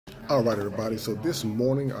All right, everybody. So this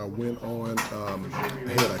morning I went on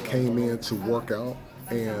ahead. I came in to work out,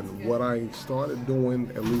 and what I started doing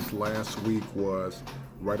at least last week was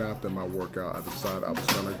right after my workout, I decided I was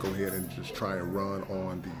going to go ahead and just try and run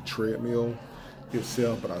on the treadmill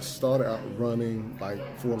itself. But I started out running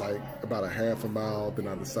for about a half a mile. Then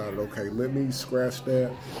I decided, okay, let me scratch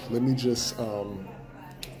that. Let me just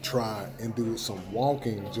try and do some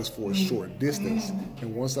walking just for a short distance.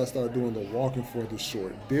 And once I start doing the walking for the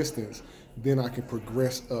short distance, then I can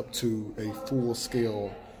progress up to a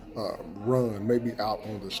full-scale run, maybe out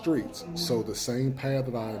on the streets. So the same path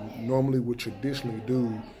that I normally would traditionally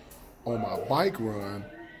do on my bike run,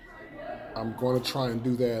 I'm going to try and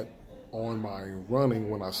do that on my running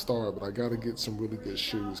when I start. But I got to get some really good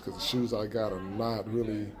shoes, because the shoes I got are not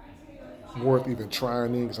really worth even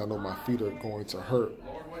trying in, because I know my feet are going to hurt.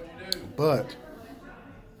 But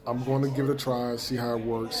I'm going to give it a try, see how it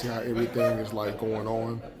works, see how everything is going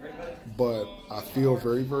on. But I feel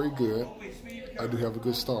very, very good. I do have a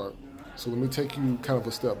good start. So let me take you kind of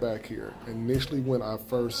a step back here. Initially, when I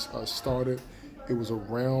first started, it was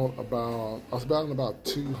around I was about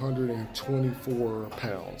 224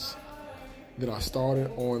 pounds. Then I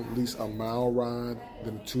started on at least a mile ride,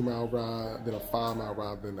 then a 2-mile ride, then a 5-mile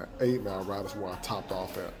ride, then an 8-mile ride is where I topped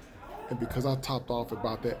off at. And because I topped off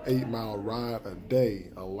about that 8-mile ride a day,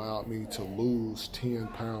 allowed me to lose 10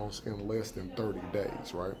 pounds in less than 30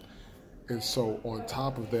 days, right? And so on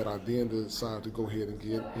top of that, I then decided to go ahead and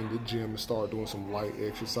get in the gym and start doing some light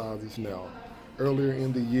exercises. Now, earlier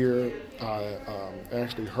in the year, I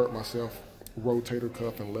actually hurt myself, rotator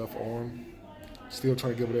cuff and left arm. Still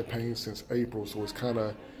trying to get over that pain since April, so it's kind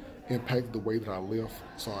of impacted the way that I lift.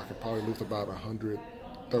 So I can probably lift about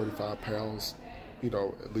 135 pounds,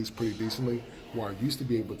 at least pretty decently, where I used to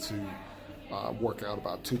be able to work out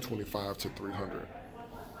about 225 to 300.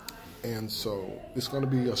 And so it's going to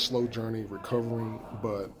be a slow journey recovering,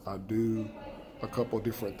 but I do a couple of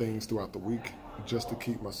different things throughout the week just to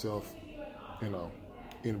keep myself,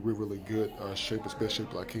 in really good shape, as best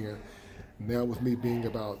shape as I can. Now with me being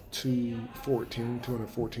about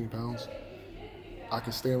 214 pounds, I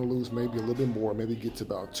can stand to lose maybe a little bit more, maybe get to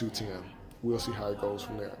about 210. We'll see how it goes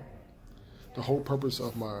from there. The whole purpose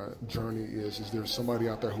of my journey is there's somebody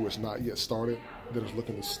out there who has not yet started, that is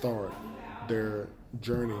looking to start their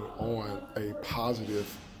journey on a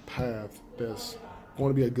positive path that's going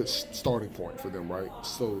to be a good starting point for them, right?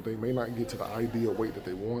 So they may not get to the ideal weight that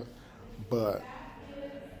they want, but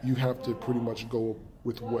you have to pretty much go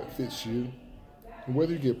with what fits you. And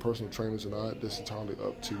whether you get personal trainers or not, that's entirely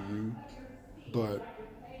up to you. But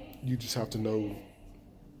you just have to know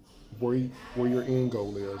where your end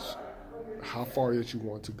goal is, how far that you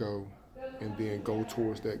want to go, and then go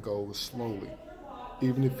towards that goal slowly.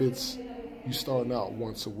 Even if it's you starting out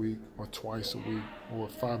once a week or twice a week or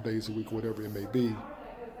 5 days a week, whatever it may be,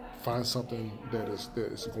 find something that is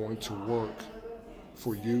going to work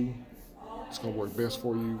for you. It's going to work best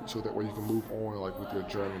for you, so that way you can move on with your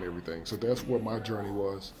journey and everything. So that's what my journey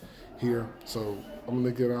was here. So I'm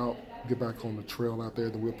going to get back on the trail out there,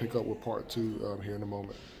 then we'll pick up with part 2 here in a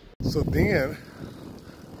moment. So then,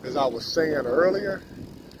 as I was saying earlier,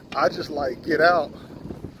 I just get out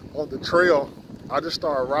on the trail. I just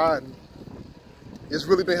started riding. It's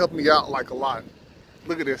really been helping me out a lot.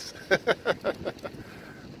 Look at this.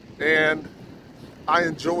 And I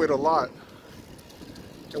enjoy it a lot.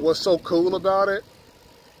 And what's so cool about it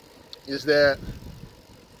is that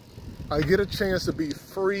I get a chance to be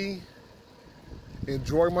free,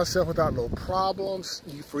 enjoy myself without no problems.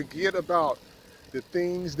 You forget about the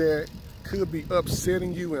things that could be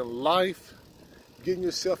upsetting you in life, getting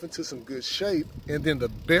yourself into some good shape. And then the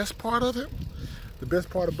best part about it,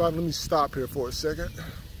 let me stop here for a second.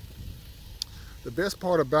 The best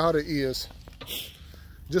part about it is,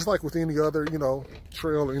 just like with any other,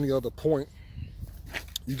 trail or any other point,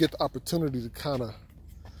 you get the opportunity to kind of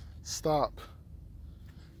stop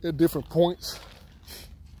at different points,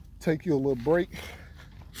 take you a little break,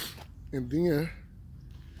 and then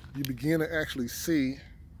you begin to actually see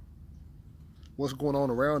what's going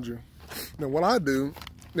on around you. Now, what I do,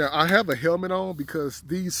 I have a helmet on because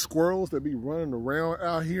these squirrels that be running around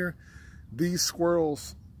out here, these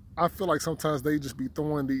squirrels, I feel like sometimes they just be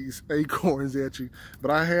throwing these acorns at you.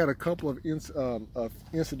 But I had a couple of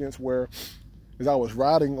incidents where, as I was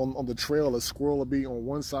riding on the trail, a squirrel would be on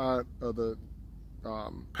one side of the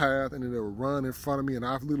path, and then they would run in front of me, and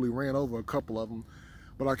I've literally ran over a couple of them.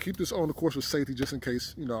 But I keep this on the course with safety, just in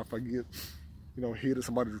case, if I get, hit or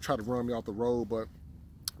somebody to try to run me off the road. But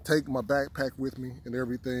take my backpack with me and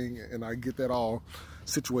everything, and I get that all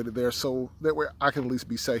situated there, so that way I can at least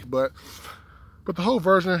be safe. But But the whole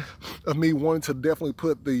version of me wanting to definitely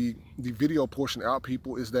put the video portion out,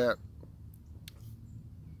 people, is that,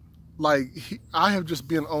 like, I have just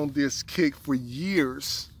been on this kick for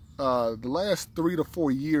years. The last 3 to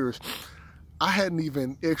 4 years, I hadn't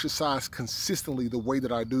even exercised consistently the way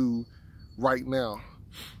that I do right now.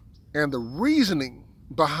 And the reasoning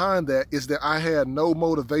behind that is that I had no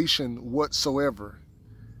motivation whatsoever.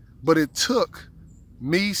 But it took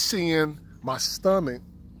me seeing my stomach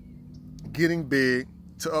getting big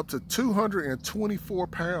to up to 224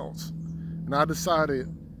 pounds. And I decided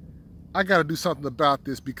I got to do something about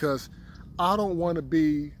this, because I don't want to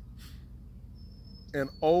be an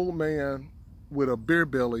old man with a beer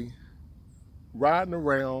belly riding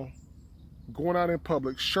around, going out in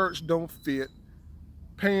public, shirts don't fit,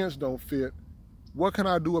 pants don't fit. What can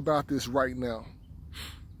I do about this right now?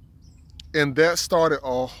 And that started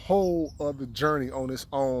a whole other journey on its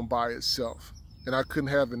own by itself. And I couldn't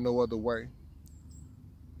have it no other way.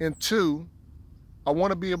 And 2, I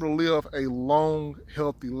want to be able to live a long,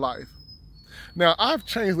 healthy life. Now, I've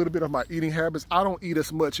changed a little bit of my eating habits. I don't eat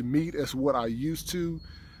as much meat as what I used to.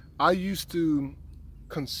 I used to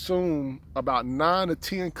consume about 9 to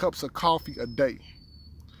 10 cups of coffee a day.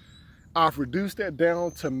 I've reduced that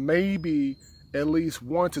down to maybe at least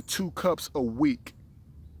 1 to 2 cups a week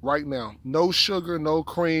right now. No sugar, no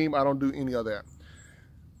cream. I don't do any of that.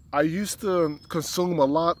 I used to consume a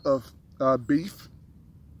lot of beef.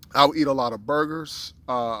 I would eat a lot of burgers,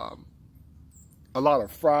 a lot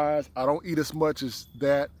of fries. I don't eat as much as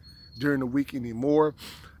that during the week anymore.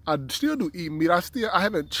 I still do eat meat. I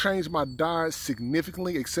haven't changed my diet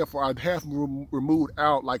significantly, except for I have removed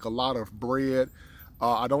out like a lot of bread.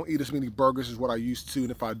 I don't eat as many burgers as what I used to.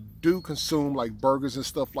 And if I do consume like burgers and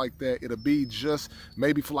stuff like that, it'll be just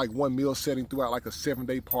maybe for like one meal setting throughout like a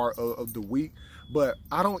 7-day part of the week. But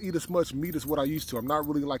I don't eat as much meat as what I used to. I'm not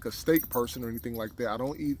really like a steak person or anything like that. I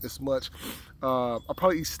don't eat as much. I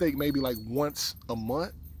probably eat steak maybe like once a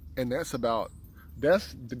month. And that's about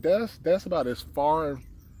about as far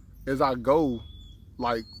as I go,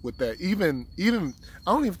 like, with that. Even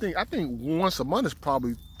I think once a month is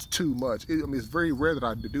probably too much. I mean, it's very rare that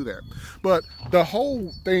I do that. But the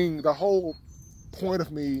whole thing, the whole point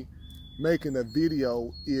of me making a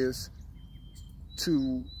video is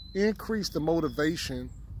to increase the motivation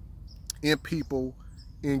in people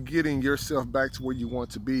in getting yourself back to where you want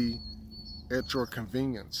to be at your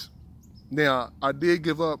convenience. Now, I did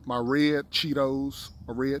give up my red Cheetos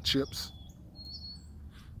or red chips.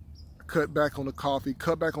 Cut back on the coffee,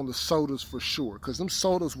 cut back on the sodas for sure, because them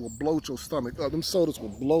sodas will bloat your stomach up. Them sodas will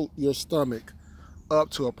bloat your stomach up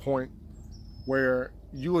to a point where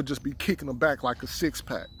you will just be kicking them back like a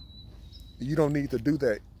 6-pack. You don't need to do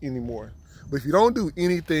that anymore. But if you don't do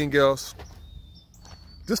anything else,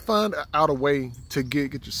 just find out a way to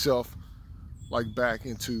get yourself like back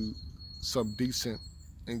into some decent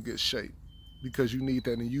and good shape, because you need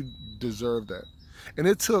that and you deserve that. And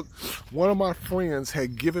it took, one of my friends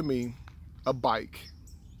had given me a bike.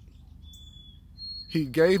 He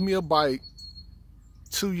gave me a bike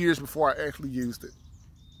 2 years before I actually used it.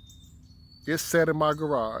 It sat in my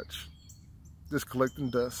garage, just collecting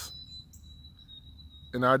dust.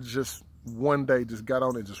 And I just, one day, just got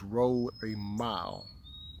on and just rode a mile.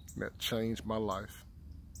 And that changed my life.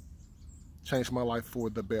 Changed my life for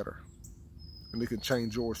the better. And it can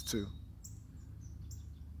change yours too.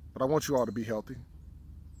 But I want you all to be healthy.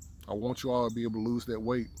 I want you all to be able to lose that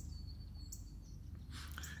weight.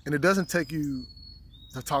 And it doesn't take you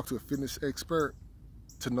to talk to a fitness expert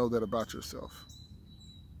to know that about yourself.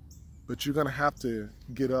 But you're gonna have to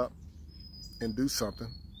get up and do something.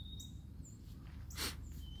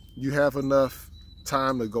 You have enough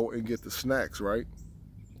time to go and get the snacks, right?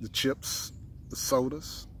 The chips, the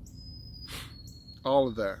sodas, all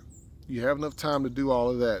of that. You have enough time to do all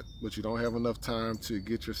of that, but you don't have enough time to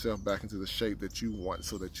get yourself back into the shape that you want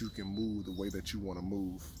so that you can move the way that you want to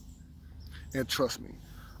move. And trust me,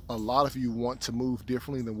 a lot of you want to move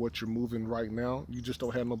differently than what you're moving right now. You just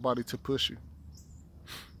don't have nobody to push you.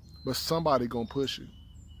 But somebody gonna push you.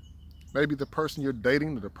 Maybe the person you're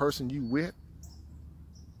dating or the person you with,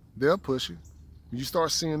 they'll push you. You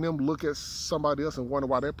start seeing them look at somebody else and wonder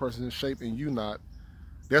why that person's in shape and you not,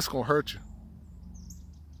 that's gonna hurt you.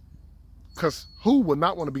 Because who would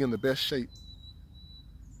not want to be in the best shape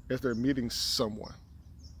as they're meeting someone?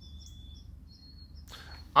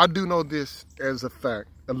 I do know this as a fact.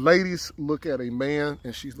 Ladies look at a man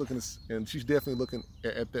and she's definitely looking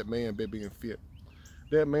at that man being fit.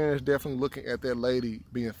 That man is definitely looking at that lady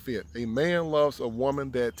being fit. A man loves a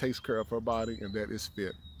woman that takes care of her body and that is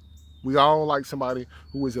fit. We all like somebody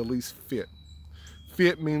who is at least fit.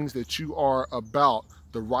 Fit means that you are about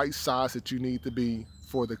the right size that you need to be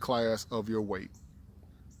for the class of your weight.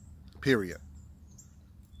 Period.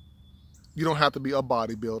 You don't have to be a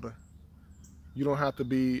bodybuilder. You don't have to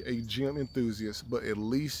be a gym enthusiast, but at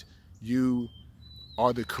least you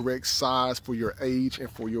are the correct size for your age and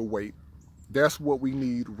for your weight. That's what we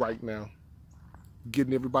need right now.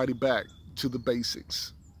 Getting everybody back to the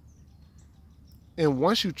basics. And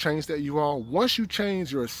once you change that, once you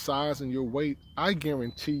change your size and your weight, I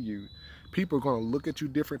guarantee you, people are going to look at you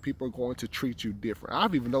different. People are going to treat you different.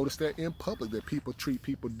 I've even noticed that in public, that people treat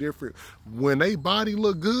people different. When they body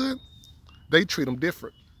look good, they treat them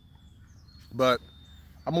different. But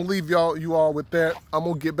I'm going to leave you all with that. I'm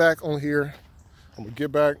going to get back on here. I'm going to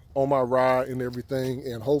get back on my ride and everything.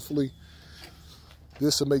 And hopefully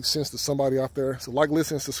this will make sense to somebody out there. So like,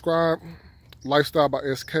 listen, and subscribe. Lifestyle by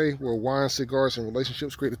SK, where wine, cigars, and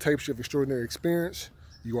relationships create a tapestry of extraordinary experience.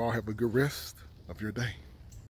 You all have a good rest of your day.